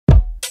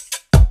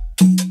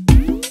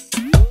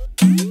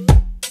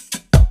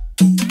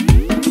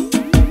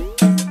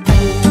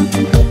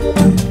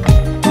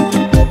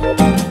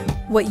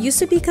What used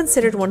to be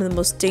considered one of the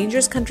most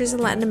dangerous countries in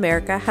Latin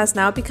America has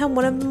now become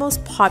one of the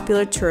most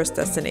popular tourist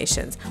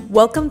destinations.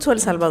 Welcome to El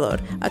Salvador,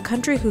 a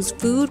country whose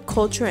food,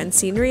 culture, and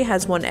scenery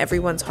has won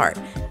everyone's heart.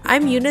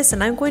 I'm Eunice,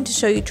 and I'm going to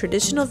show you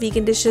traditional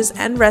vegan dishes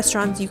and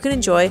restaurants you can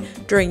enjoy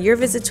during your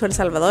visit to El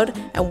Salvador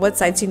and what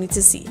sites you need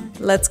to see.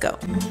 Let's go.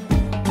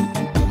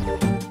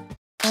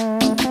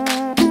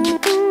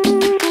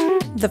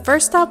 The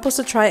first stop was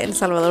to try El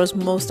Salvador's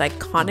most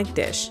iconic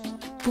dish,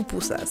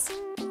 pupusas.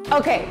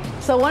 Okay,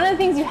 so one of the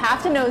things you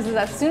have to know is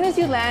that as soon as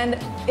you land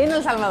in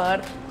El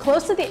Salvador,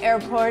 close to the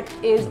airport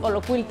is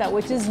Olocuilta,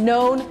 which is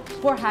known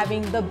for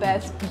having the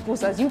best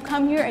pupusas. You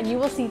come here and you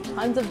will see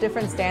tons of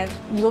different stands.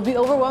 You will be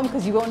overwhelmed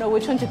because you won't know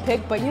which one to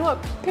pick, but you know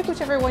what? Pick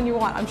whichever one you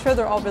want. I'm sure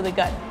they're all really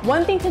good.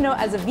 One thing to know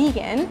as a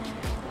vegan,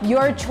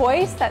 your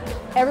choice that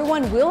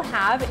everyone will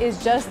have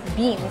is just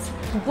beans,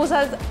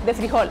 pupusas de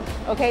frijol,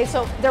 okay?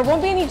 So there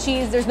won't be any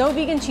cheese, there's no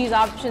vegan cheese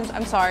options,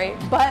 I'm sorry,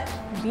 but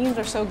beans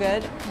are so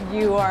good,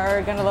 you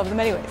are gonna love them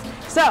anyways.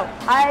 So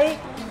I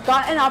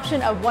got an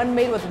option of one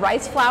made with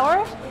rice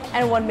flour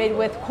and one made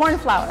with corn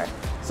flour.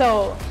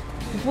 So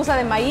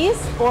pupusa de maíz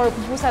or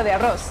pupusa de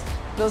arroz.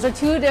 Those are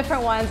two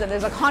different ones and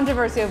there's a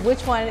controversy of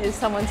which one is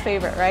someone's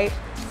favorite, right?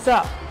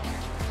 So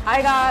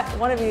I got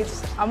one of each.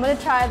 I'm gonna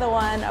try the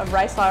one of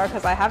rice flour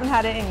because I haven't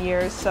had it in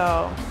years,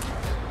 so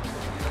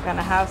I'm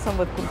gonna have some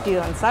with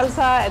curtido and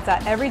salsa. It's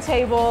at every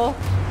table.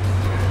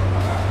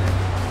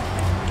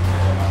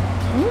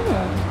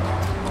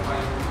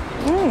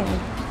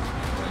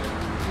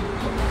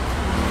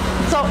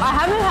 So I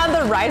haven't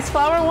had the rice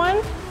flour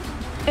one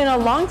in a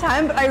long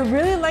time, but I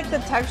really like the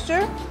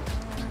texture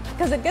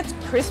because it gets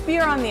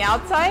crispier on the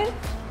outside.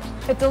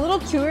 It's a little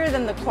chewier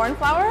than the corn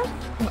flour.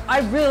 I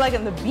really like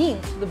it. The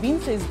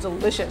beans taste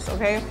delicious,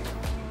 okay?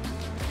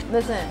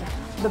 Listen,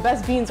 the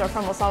best beans are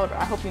from El Salvador.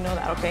 I hope you know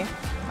that, okay?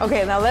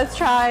 Okay, now let's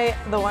try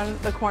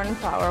the corn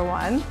flour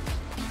one.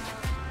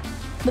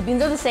 The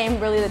beans are the same,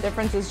 really the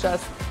difference is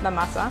just the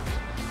masa.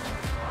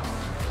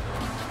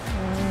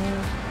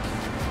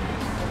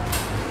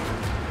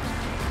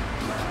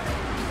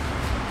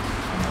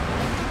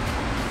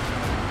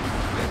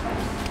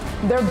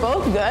 They're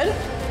both good,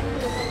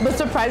 but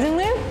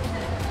surprisingly,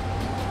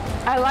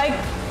 I like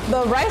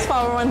the rice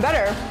flour one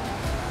better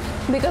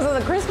because of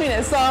the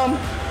crispiness. So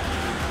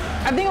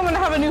I think I'm gonna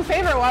have a new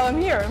favorite while I'm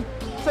here.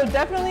 So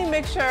definitely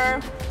make sure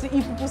to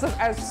eat pupusas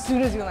as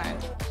soon as you land.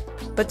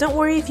 But don't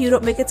worry if you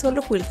don't make it to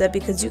Olocuilta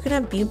because you can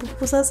have bean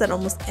pupusas at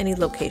almost any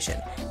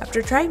location.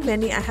 After trying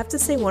many, I have to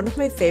say one of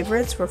my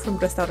favorites were from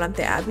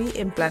Restaurante Abby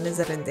in Planes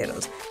de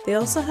Renderos. They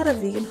also had a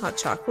vegan hot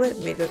chocolate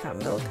made without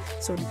milk,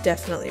 so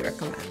definitely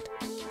recommend.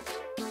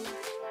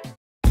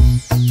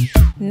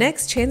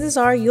 Next, chances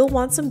are you'll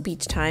want some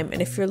beach time,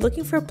 and if you're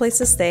looking for a place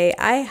to stay,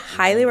 I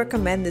highly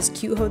recommend this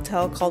cute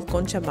hotel called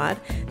Concha Mar.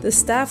 The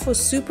staff was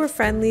super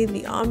friendly,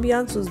 the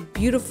ambiance was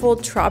beautiful,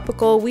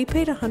 tropical. We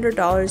paid $100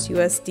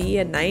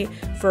 USD a night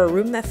for a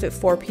room that fit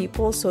 4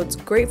 people, so it's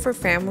great for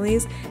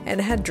families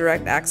and had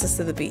direct access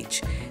to the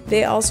beach.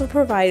 They also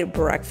provide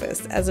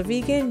breakfast. As a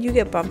vegan, you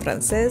get pan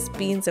francés,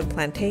 beans, and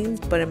plantains,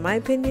 but in my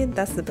opinion,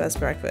 that's the best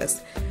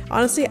breakfast.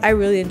 Honestly, I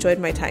really enjoyed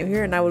my time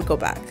here and I would go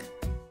back.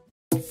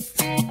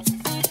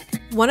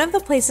 One of the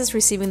places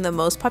receiving the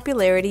most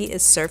popularity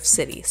is Surf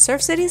City. Surf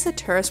City is a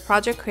tourist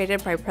project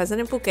created by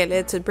President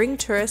Bukele to bring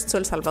tourists to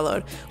El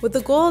Salvador with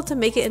the goal to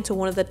make it into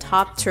one of the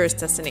top tourist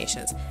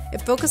destinations.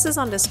 It focuses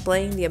on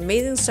displaying the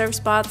amazing surf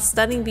spots,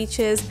 stunning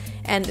beaches,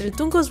 and El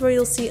Tunco is where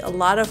you'll see a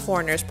lot of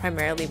foreigners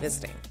primarily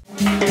visiting.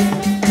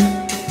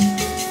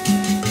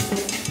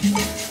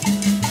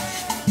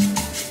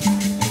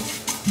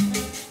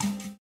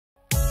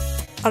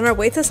 On our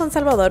way to San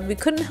Salvador, we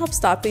couldn't help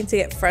stopping to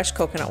get fresh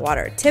coconut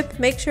water. Tip,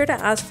 make sure to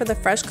ask for the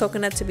fresh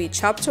coconut to be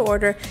chopped to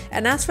order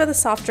and ask for the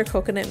softer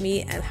coconut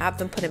meat and have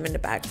them put them in a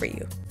bag for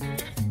you.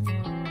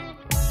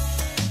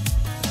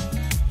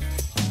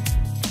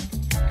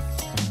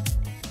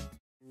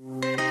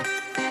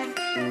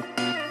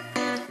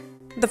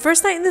 The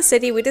first night in the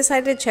city, we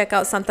decided to check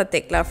out Santa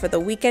Tecla for the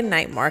weekend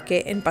night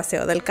market in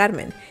Paseo del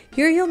Carmen.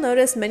 Here you'll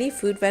notice many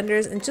food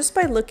vendors, and just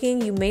by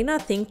looking, you may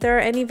not think there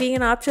are any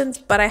vegan options,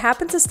 but I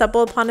happened to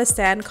stumble upon a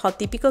stand called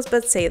Típicos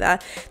Bethsaida.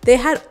 They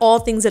had all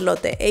things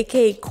elote,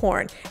 aka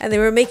corn, and they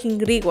were making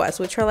riguas,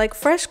 which are like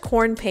fresh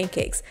corn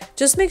pancakes.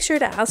 Just make sure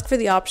to ask for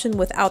the option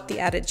without the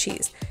added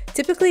cheese.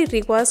 Typically,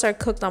 riguas are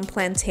cooked on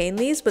plantain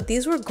leaves, but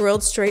these were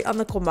grilled straight on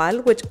the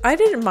comal, which I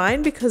didn't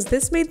mind because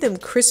this made them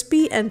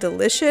crispy and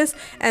delicious.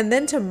 And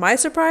then to my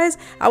surprise,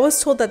 I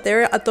was told that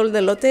their atol de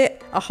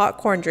elote, a hot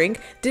corn drink,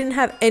 didn't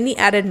have any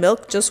added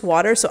milk, just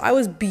water, so I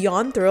was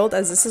beyond thrilled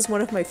as this is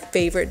one of my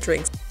favorite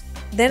drinks.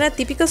 Then at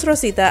Típicos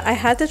Rosita, I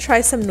had to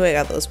try some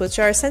nuegados, which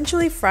are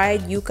essentially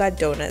fried yuca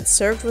donuts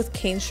served with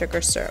cane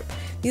sugar syrup.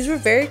 These were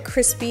very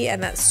crispy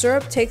and that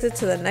syrup takes it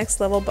to the next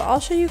level, but I'll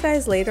show you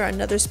guys later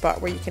another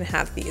spot where you can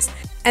have these.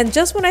 And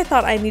just when I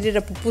thought I needed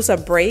a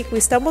pupusa break, we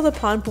stumbled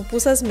upon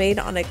pupusas made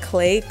on a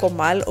clay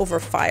comal over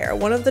fire,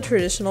 one of the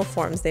traditional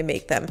forms they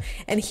make them.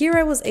 And here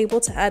I was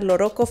able to add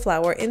loroco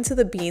flour into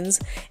the beans,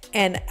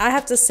 and I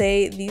have to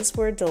say these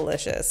were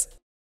delicious.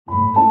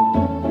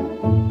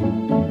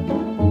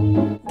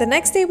 The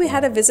next day we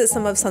had to visit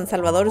some of San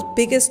Salvador's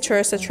biggest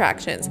tourist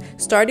attractions,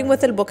 starting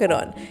with El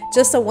Boquerón.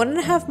 Just a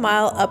 1.5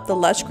 mile up the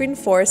lush green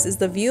forest is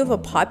the view of a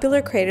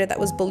popular crater that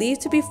was believed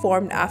to be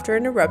formed after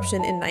an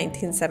eruption in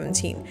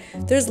 1917.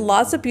 There's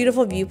lots of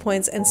beautiful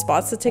viewpoints and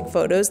spots to take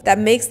photos that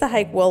makes the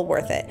hike well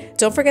worth it.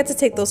 Don't forget to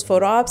take those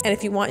photo ops, and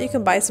if you want you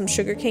can buy some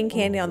sugarcane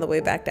candy on the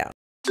way back down.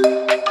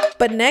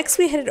 But next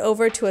we headed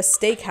over to a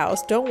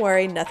steakhouse, don't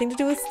worry, nothing to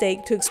do with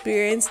steak, to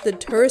experience the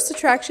tourist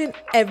attraction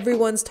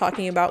everyone's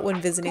talking about when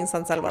visiting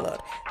San Salvador,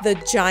 the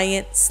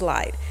giant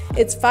slide.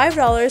 It's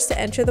 $5 to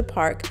enter the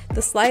park.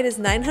 The slide is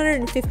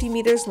 950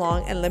 meters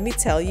long, and let me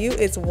tell you,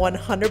 it's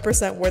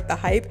 100% worth the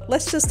hype.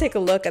 Let's just take a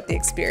look at the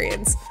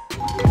experience.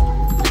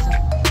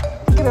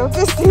 Creo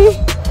que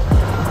sí.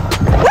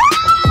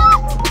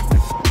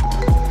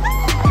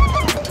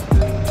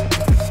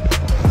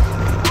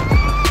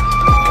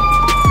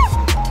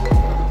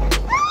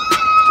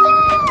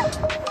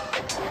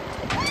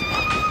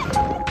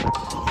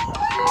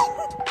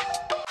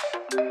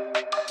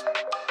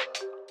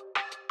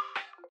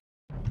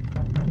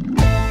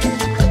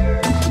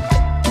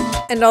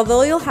 And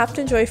although you'll have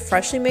to enjoy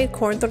freshly made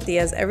corn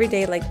tortillas every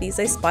day like these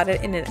I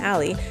spotted in an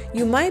alley,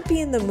 you might be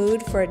in the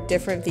mood for a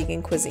different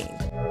vegan cuisine.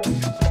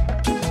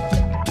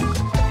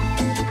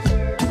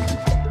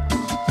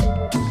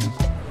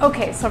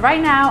 Okay, so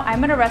right now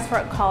I'm at a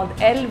restaurant called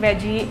El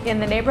Veggie in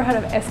the neighborhood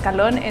of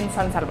Escalon in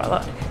San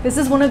Salvador. This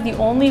is one of the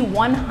only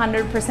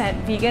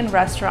 100% vegan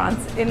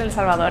restaurants in El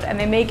Salvador, and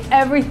they make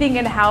everything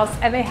in-house,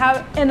 and they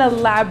have an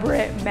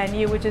elaborate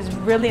menu, which is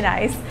really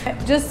nice.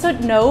 Just to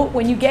note,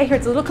 when you get here,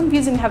 it's a little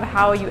confusing of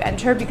how you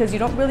enter because you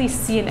don't really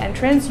see an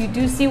entrance. You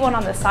do see one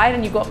on the side,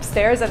 and you go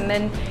upstairs, and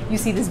then you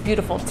see this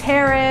beautiful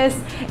terrace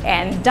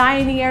and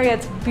dining area.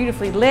 It's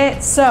beautifully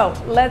lit. So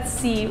let's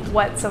see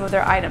what some of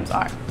their items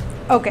are.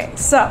 Okay,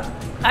 so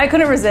I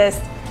couldn't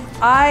resist.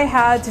 I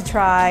had to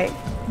try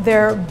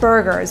their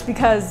burgers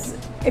because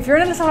if you're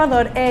in El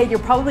Salvador, you're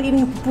probably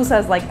eating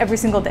pupusas like every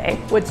single day,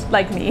 which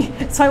like me.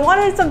 So I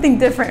wanted something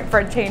different for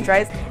a change,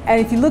 right? And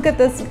if you look at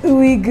this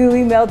ooey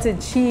gooey melted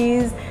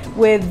cheese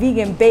with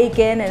vegan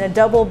bacon and a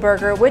double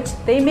burger, which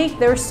they make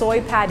their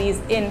soy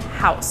patties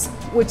in-house,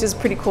 which is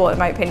pretty cool in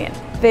my opinion.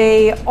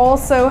 They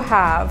also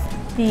have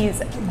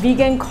these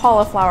vegan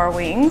cauliflower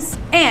wings,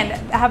 and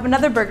I have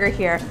another burger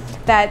here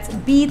that's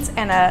beets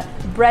and a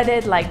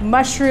breaded like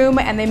mushroom,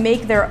 and they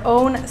make their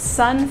own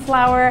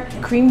sunflower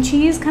cream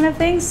cheese kind of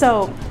thing.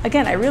 So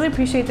again, I really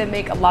appreciate they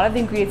make a lot of the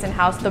ingredients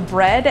in-house. The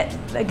bread,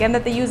 again,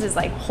 that they use is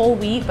like whole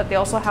wheat, but they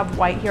also have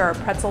white here, or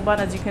pretzel bun,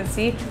 as you can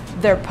see.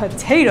 Their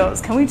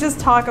potatoes, can we just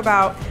talk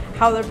about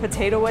how their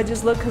potato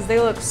wedges look? Because they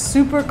look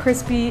super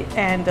crispy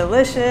and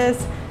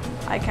delicious.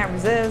 I can't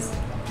resist.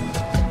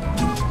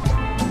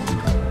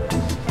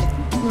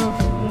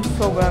 It's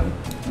so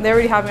good. They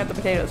already have me at the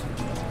potatoes.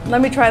 Let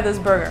me try this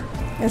burger.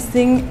 This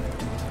thing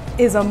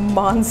is a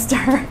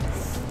monster.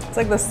 It's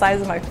like the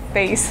size of my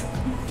face.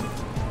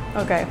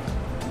 Okay.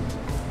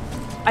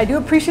 I do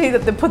appreciate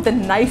that they put the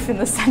knife in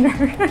the center.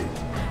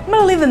 I'm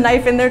gonna leave the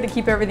knife in there to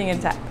keep everything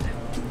intact.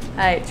 All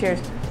right,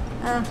 cheers.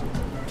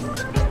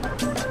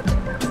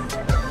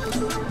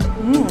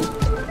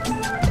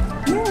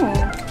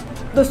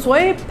 The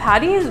soy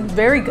patty is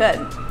very good.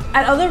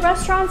 At other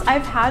restaurants,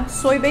 I've had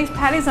soy-based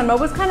patties, and I'm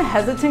always kind of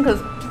hesitant because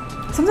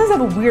sometimes they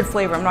have a weird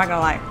flavor, I'm not gonna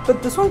lie.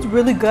 But this one's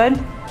really good.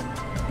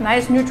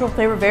 Nice neutral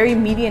flavor, very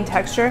meaty in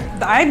texture.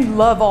 I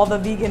love all the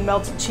vegan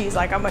melted cheese.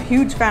 Like, I'm a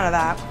huge fan of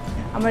that.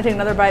 I'm gonna take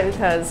another bite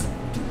because,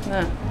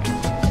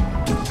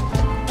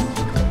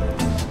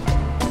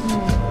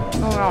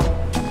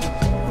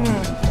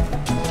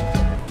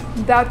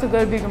 That's a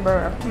good vegan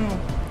burger.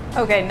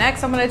 Okay,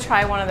 next I'm gonna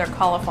try one of their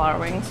cauliflower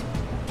wings.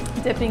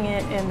 Dipping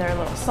it in their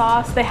little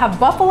sauce. They have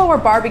buffalo or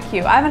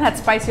barbecue. I haven't had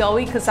spicy all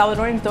week because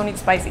Salvadorians don't eat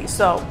spicy,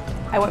 so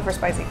I went for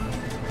spicy.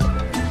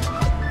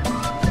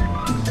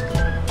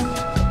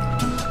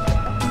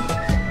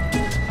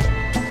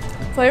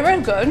 Flavor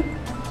is good.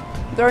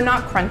 They're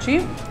not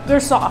crunchy. They're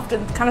soft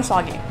and kind of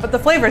soggy, but the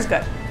flavor is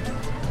good.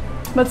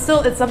 But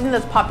still, it's something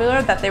that's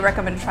popular that they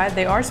recommend to try.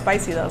 They are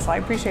spicy though, so I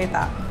appreciate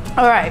that.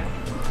 All right,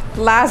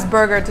 last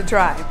burger to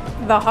try.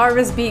 The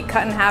harvest beet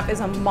cut in half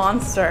is a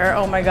monster.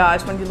 Oh my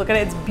gosh, when you look at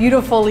it, it's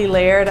beautifully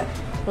layered.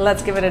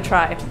 Let's give it a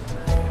try.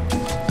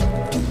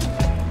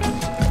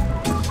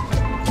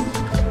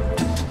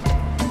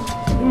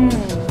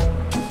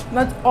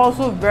 That's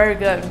also very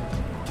good.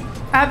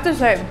 I have to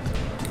say,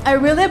 I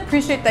really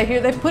appreciate that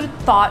here they put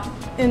thought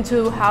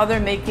into how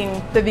they're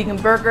making the vegan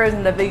burgers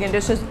and the vegan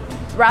dishes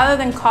rather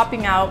than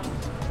copying out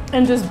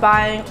and just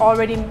buying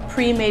already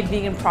pre-made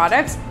vegan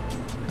products.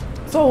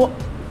 So,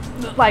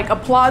 like,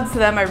 applauds to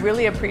them. I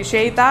really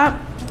appreciate that.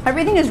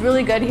 Everything is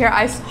really good here.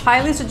 I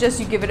highly suggest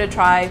you give it a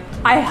try.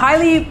 I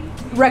highly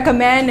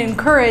recommend and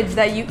encourage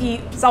that you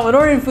eat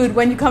Salvadorian food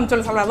when you come to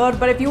El Salvador,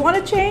 but if you want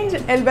to change,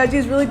 El Veggie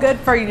is really good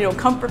for, you know,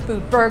 comfort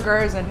food,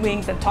 burgers and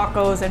wings and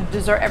tacos and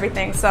dessert,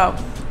 everything. So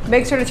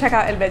make sure to check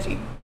out El Veggie.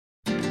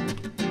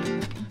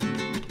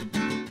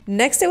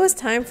 Next, it was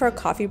time for a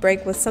coffee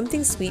break with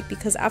something sweet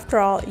because after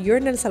all, you're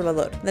in El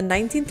Salvador, the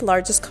 19th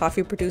largest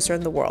coffee producer in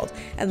the world,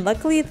 and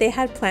luckily they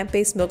had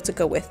plant-based milk to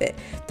go with it.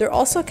 They're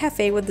also a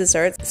cafe with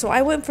desserts, so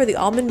I went for the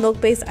almond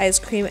milk-based ice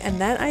cream,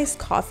 and that iced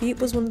coffee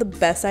was one of the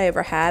best I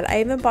ever had. I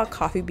even bought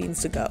coffee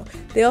beans to go.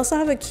 They also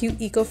have a cute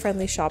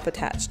eco-friendly shop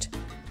attached.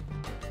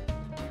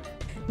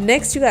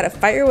 Next, you gotta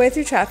fight your way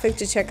through traffic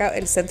to check out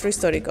El Centro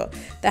Histórico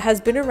that has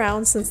been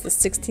around since the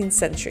 16th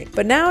century.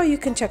 But now you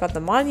can check out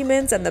the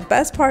monuments, and the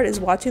best part is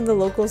watching the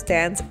locals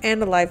dance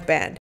and a live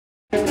band.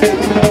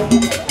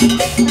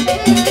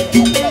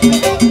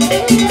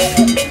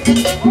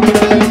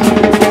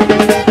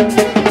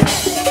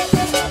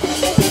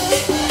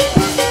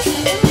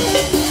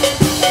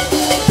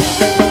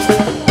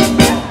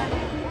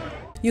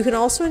 You can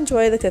also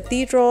enjoy the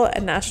cathedral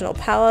and National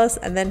Palace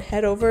and then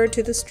head over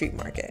to the street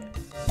market.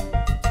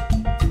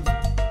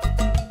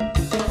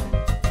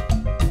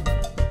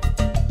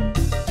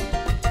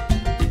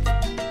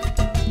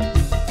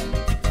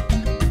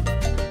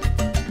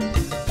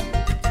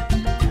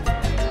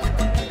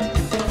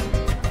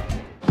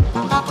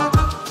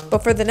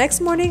 But for the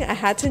next morning, I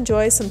had to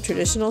enjoy some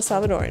traditional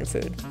Salvadoran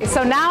food.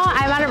 So now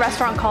I'm at a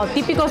restaurant called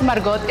Típicos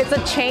Margot. It's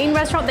a chain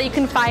restaurant that you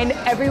can find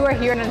everywhere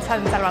here in El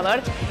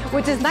Salvador,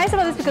 which is nice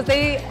about this because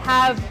they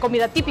have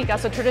comida típica,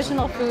 so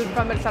traditional food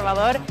from El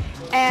Salvador.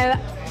 And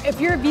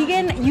if you're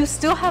vegan, you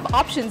still have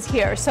options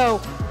here.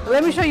 So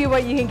let me show you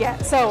what you can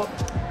get. So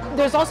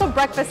there's also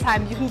breakfast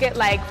time. You can get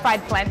like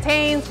fried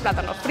plantains,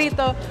 plátano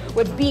frito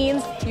with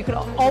beans. You can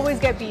always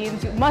get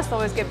beans. You must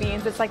always get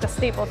beans. It's like a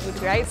staple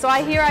food, right? So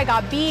I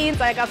got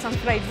beans. I got some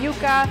fried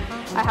yuca.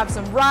 I have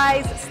some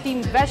rice,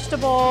 steamed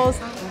vegetables.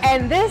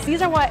 And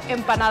these are what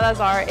empanadas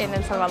are in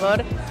El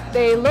Salvador.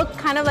 They look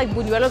kind of like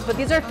buñuelos, but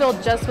these are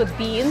filled just with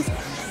beans.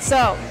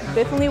 So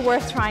definitely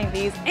worth trying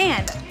these.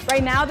 And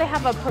right now they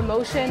have a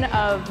promotion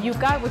of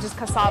yuca, which is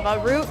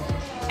cassava root.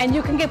 And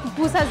you can get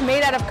pupusas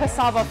made out of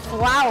cassava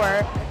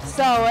flour.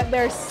 So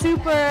they're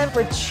super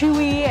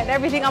chewy and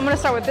everything. I'm gonna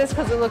start with this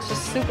because it looks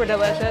just super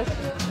delicious.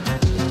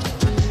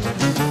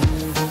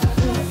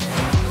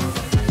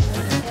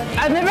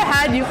 I've never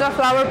had yuca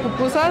flour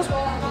pupusas.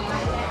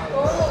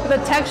 The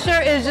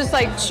texture is just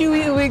like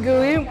chewy, ooey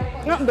gooey.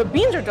 No, the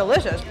beans are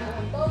delicious.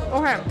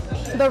 Okay,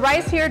 the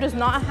rice here does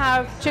not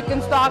have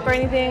chicken stock or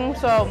anything,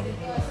 so.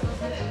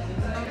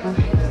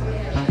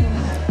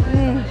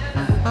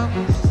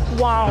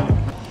 Wow.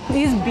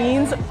 These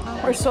beans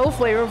are so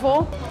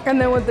flavorful. And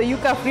then with the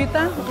yuca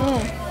frita,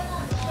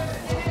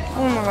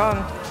 oh my God.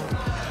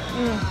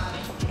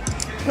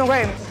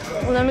 Okay,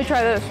 let me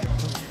try this.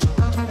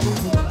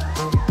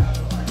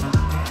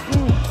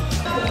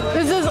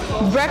 This is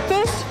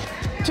breakfast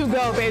to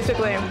go,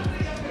 basically.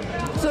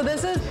 So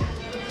this is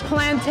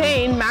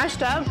plantain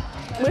mashed up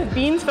with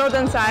beans filled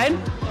inside.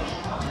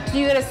 So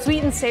you get a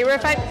sweet and savory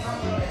effect.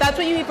 That's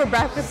what you eat for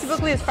breakfast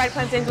typically, is fried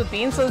plantains with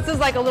beans. So this is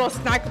like a little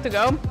snack to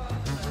go.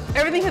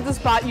 Everything hits the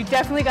spot. You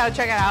definitely got to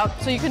check it out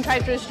so you can try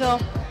traditional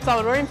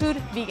Salvadorian food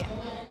vegan.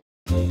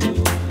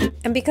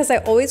 And because I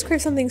always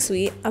crave something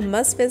sweet, a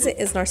must visit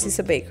is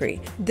Narcisa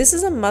Bakery. This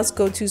is a must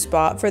go-to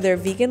spot for their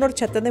vegan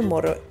horchata de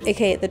moro,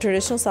 aka the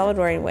traditional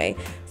Salvadorian way,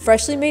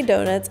 freshly made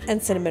donuts,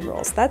 and cinnamon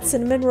rolls. That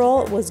cinnamon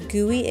roll was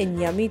gooey and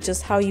yummy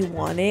just how you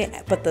want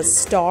it, but the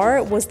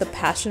star was the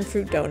passion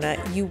fruit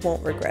donut. You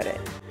won't regret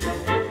it.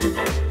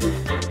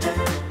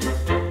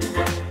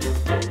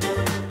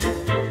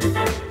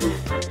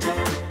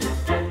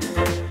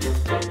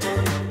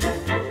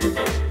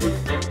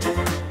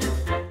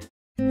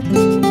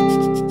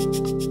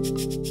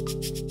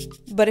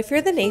 But if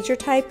you're the nature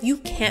type, you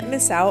can't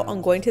miss out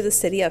on going to the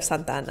city of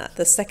Santa Ana,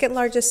 the second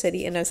largest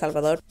city in El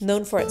Salvador,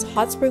 known for its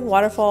hot spring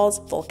waterfalls,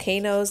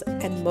 volcanoes,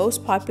 and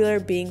most popular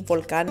being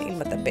Volcán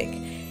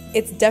Ilmatepec.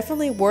 It's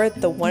definitely worth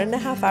the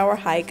 1.5 hour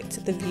hike to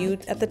the view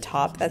at the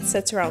top that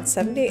sits around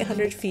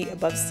 7,800 feet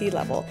above sea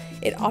level.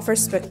 It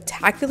offers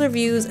spectacular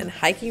views and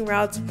hiking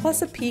routes,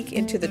 plus a peek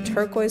into the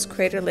turquoise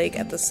crater lake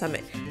at the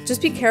summit.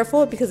 Just be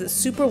careful because it's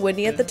super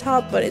windy at the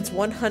top, but it's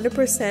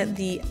 100%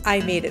 the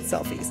I made it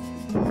selfies.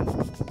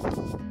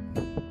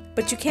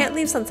 But you can't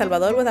leave San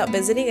Salvador without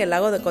visiting El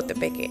Lago de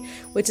Cotepeque,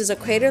 which is a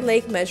crater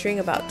lake measuring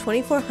about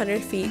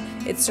 2,400 feet.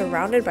 It's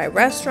surrounded by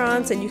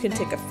restaurants and you can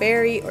take a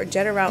ferry or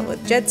jet around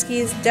with jet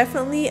skis.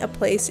 Definitely a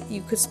place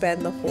you could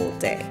spend the whole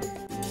day.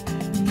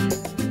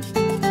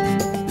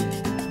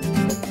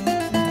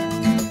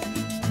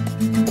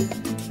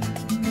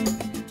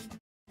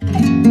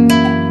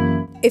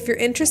 If you're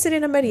interested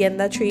in a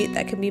merienda treat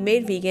that can be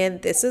made vegan,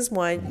 this is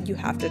one you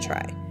have to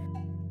try.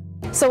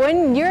 So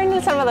when you're in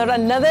El Salvador,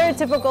 another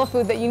typical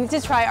food that you need to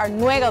try are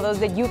nuegados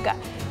de yuca.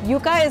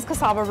 Yuca is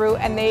cassava root,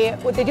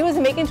 and what they do is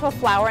make it into a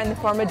flour and they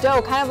form a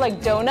dough, kind of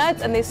like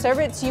donuts, and they serve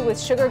it to you with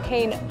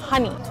sugarcane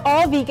honey.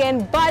 All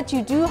vegan, but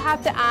you do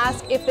have to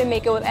ask if they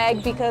make it with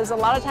egg, because a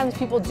lot of times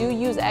people do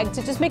use egg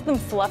to just make them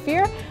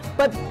fluffier,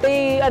 but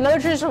another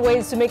traditional way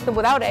is to make them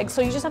without eggs,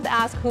 so you just have to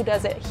ask who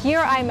does it. Here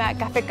I'm at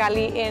Café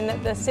Cali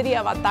in the city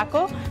of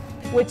Ataco,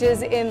 which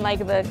is in like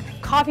the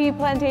coffee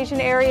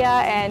plantation area,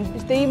 and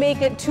they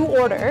make it to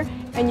order.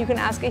 and you can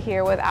ask it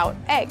here without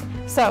egg.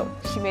 So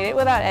she made it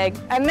without egg.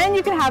 And then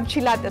you can have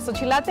chilate. So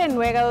chilate and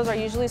nuegados are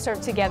usually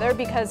served together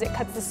because it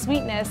cuts the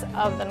sweetness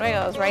of the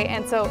nuegados, right?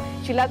 And so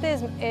chilate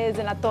is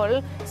an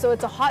atol, so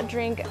it's a hot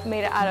drink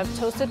made out of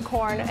toasted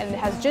corn and it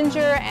has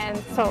ginger. And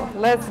so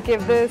let's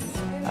give this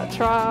a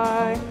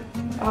try.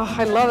 Oh,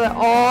 I love that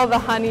all the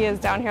honey is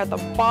down here at the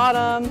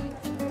bottom.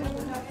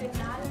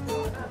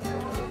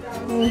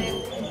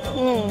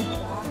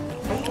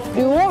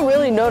 You won't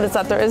really notice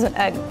that there is an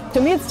egg.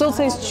 To me, it still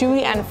tastes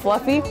chewy and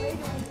fluffy.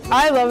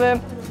 I love it.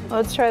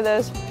 Let's try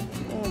this.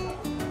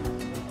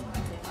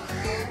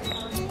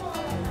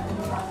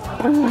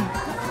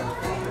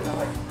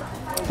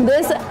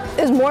 This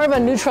is more of a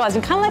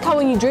neutralizing, kind of like how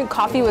when you drink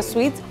coffee with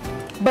sweets,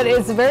 but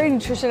it's very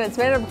nutritious. It's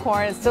made of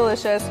corn. It's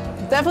delicious.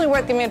 Definitely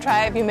worth giving it a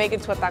try if you make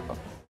it to a taco.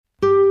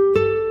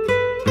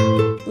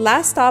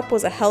 Last stop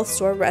was a health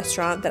store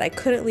restaurant that I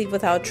couldn't leave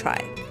without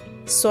trying.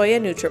 Soya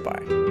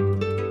Nutribar.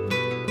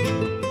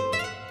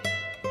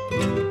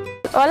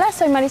 Hola,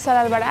 soy Marisol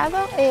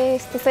Alvarado,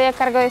 estoy a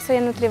cargo de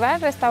Soya Nutribar,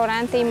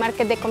 restaurante y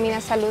market de comida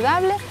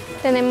saludable.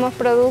 Tenemos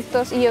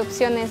productos y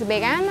opciones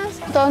veganas.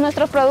 Todos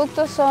nuestros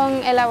productos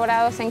son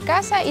elaborados en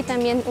casa y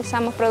también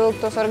usamos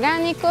productos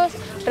orgánicos,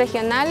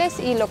 regionales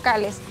y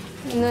locales.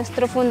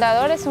 Nuestro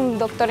fundador es un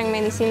doctor en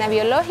medicina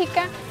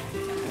biológica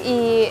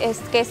y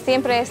que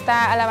siempre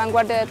está a la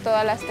vanguardia de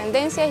todas las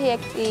tendencias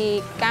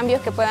y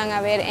cambios que puedan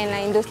haber en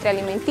la industria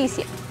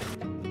alimenticia.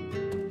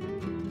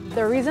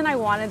 The reason I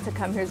wanted to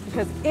come here is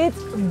because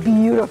it's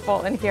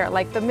beautiful in here.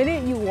 Like the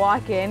minute you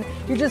walk in,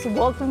 you're just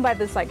welcomed by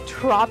this like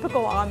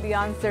tropical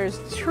ambiance. There's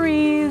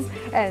trees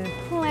and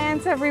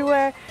plants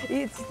everywhere.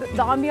 The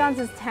ambiance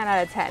is 10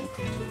 out of 10.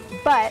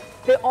 But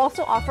they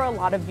also offer a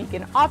lot of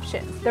vegan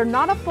options. They're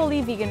not a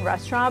fully vegan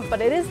restaurant, but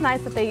it is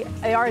nice that they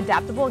are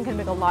adaptable and can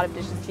make a lot of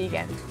dishes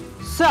vegan.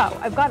 So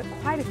I've got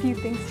quite a few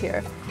things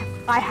here.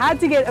 I had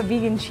to get a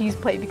vegan cheese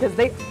plate because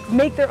they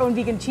make their own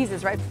vegan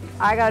cheeses, right?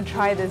 I gotta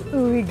try this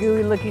ooey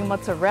gooey looking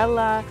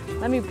mozzarella.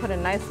 Let me put a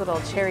nice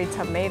little cherry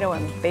tomato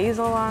and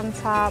basil on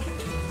top.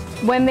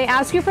 When they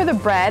ask you for the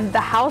bread, the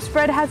house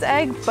bread has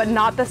egg, but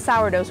not the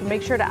sourdough. So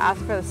make sure to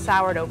ask for the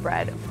sourdough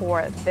bread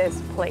for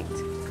this plate.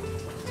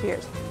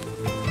 Cheers.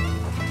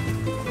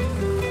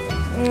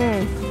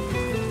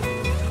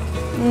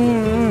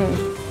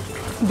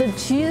 The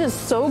cheese is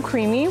so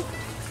creamy.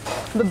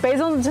 The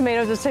basil and the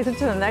tomato just takes it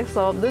to the next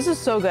level. This is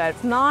so good.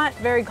 It's not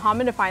very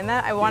common to find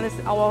that.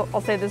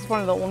 I'll say this is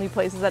one of the only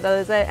places that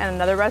does it, and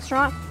another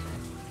restaurant.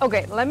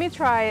 Okay, let me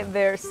try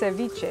their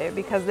ceviche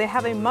because they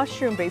have a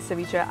mushroom-based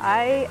ceviche.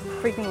 I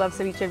freaking love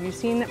ceviche. If you've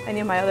seen any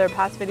of my other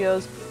past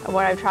videos of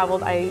where I've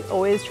traveled, I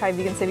always try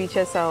vegan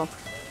ceviche, so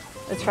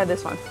let's try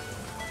this one.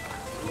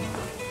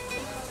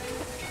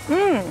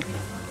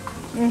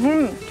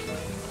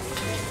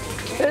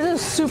 This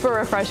is super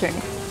refreshing.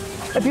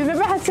 If you've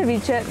never had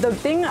ceviche, the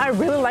thing I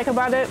really like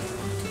about it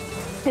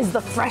is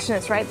the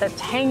freshness, right? The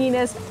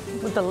tanginess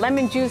with the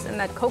lemon juice and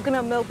that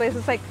coconut milk base.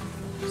 It's like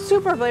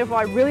super flavorful.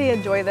 I really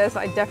enjoy this.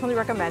 I definitely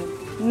recommend.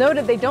 Note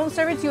that they don't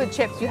serve it to you with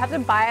chips. You have to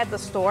buy at the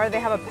store. They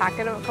have a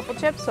packet of a couple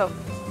chips, so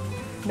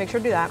make sure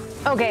to do that.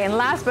 Okay, and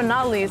last but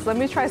not least, let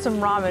me try some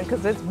ramen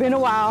because it's been a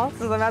while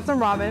since I've had some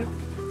ramen.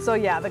 So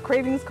yeah, the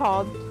craving's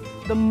called.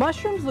 The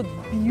mushrooms look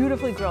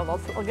beautifully grilled. I'll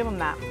give them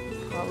that.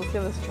 Well, let's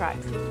give this a try.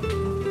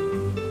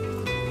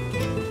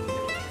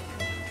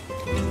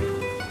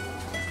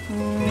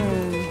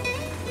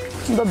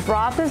 The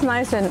broth is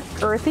nice and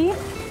earthy.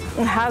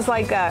 It has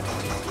like a,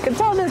 you can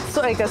tell it's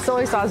like a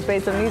soy sauce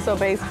base, a miso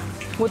base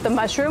with the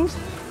mushrooms.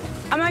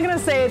 I'm not gonna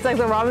say it's like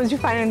the ramens you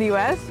find in the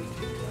US.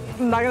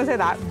 I'm not gonna say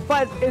that,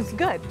 but it's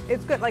good.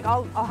 It's good, like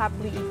I'll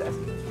happily eat this.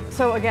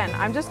 So again,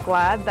 I'm just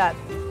glad that,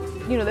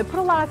 you know, they put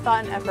a lot of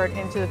thought and effort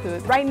into the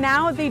food. Right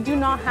now, they do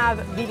not have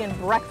vegan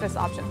breakfast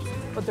options,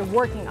 but they're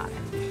working on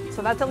it.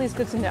 So that's at least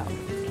good to know.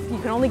 You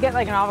can only get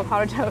like an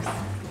avocado toast,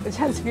 which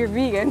has, if you're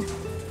vegan,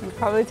 you're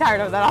probably tired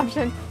of that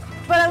option.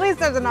 But at least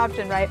there's an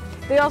option, right?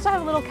 They also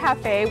have a little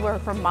cafe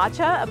for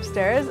matcha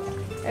upstairs,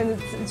 and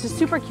it's just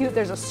super cute.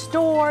 There's a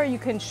store. You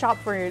can shop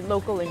for your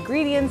local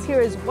ingredients here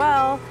as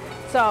well.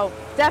 So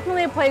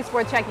definitely a place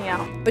worth checking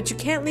out. But you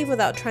can't leave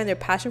without trying their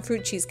passion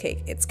fruit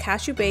cheesecake. It's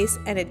cashew based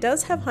and it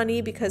does have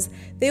honey because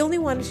they only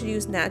wanted to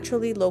use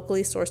naturally,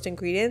 locally sourced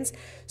ingredients.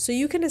 So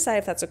you can decide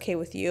if that's okay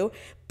with you.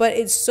 But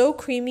it's so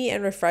creamy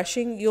and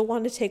refreshing, you'll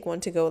want to take one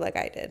to go like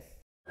I did.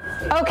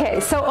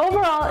 Okay, so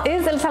overall,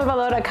 is El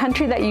Salvador a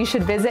country that you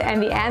should visit?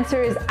 And the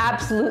answer is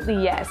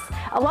absolutely yes.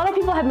 A lot of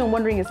people have been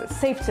wondering, is it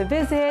safe to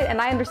visit? And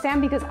I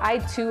understand because I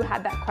too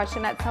had that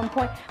question at some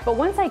point. But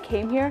once I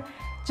came here,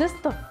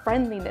 just the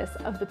friendliness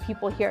of the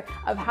people here,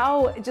 of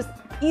how just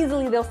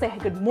easily they'll say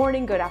good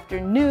morning, good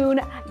afternoon,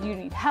 you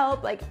need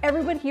help. Like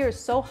everybody here is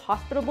so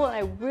hospitable, and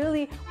I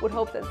really would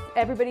hope that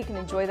everybody can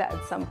enjoy that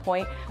at some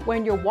point.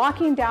 When you're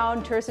walking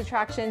down tourist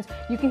attractions,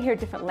 you can hear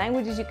different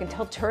languages, you can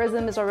tell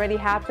tourism is already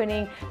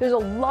happening. There's a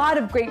lot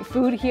of great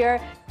food here,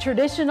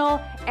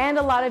 traditional and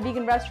a lot of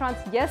vegan restaurants.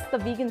 Yes, the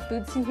vegan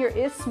food scene here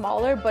is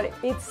smaller, but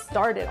it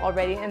started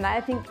already, and that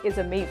I think is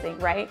amazing,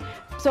 right?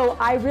 So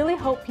I really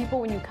hope people,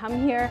 when you come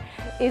here,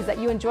 is that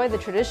you enjoy the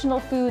traditional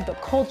food, the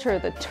culture,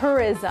 the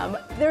tourism.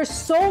 There's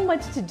so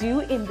much to do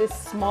in this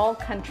small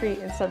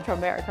country in Central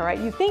America, right?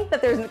 You think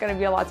that there's going to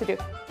be a lot to do,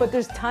 but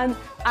there's tons.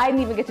 I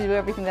didn't even get to do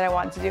everything that I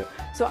wanted to do.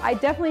 So I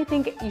definitely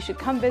think you should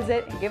come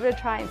visit and give it a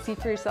try and see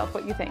for yourself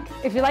what you think.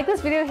 If you like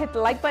this video, hit the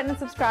like button and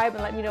subscribe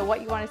and let me know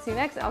what you want to see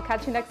next. I'll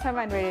catch you next time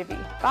on Ready to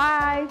Be.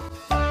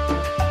 Bye!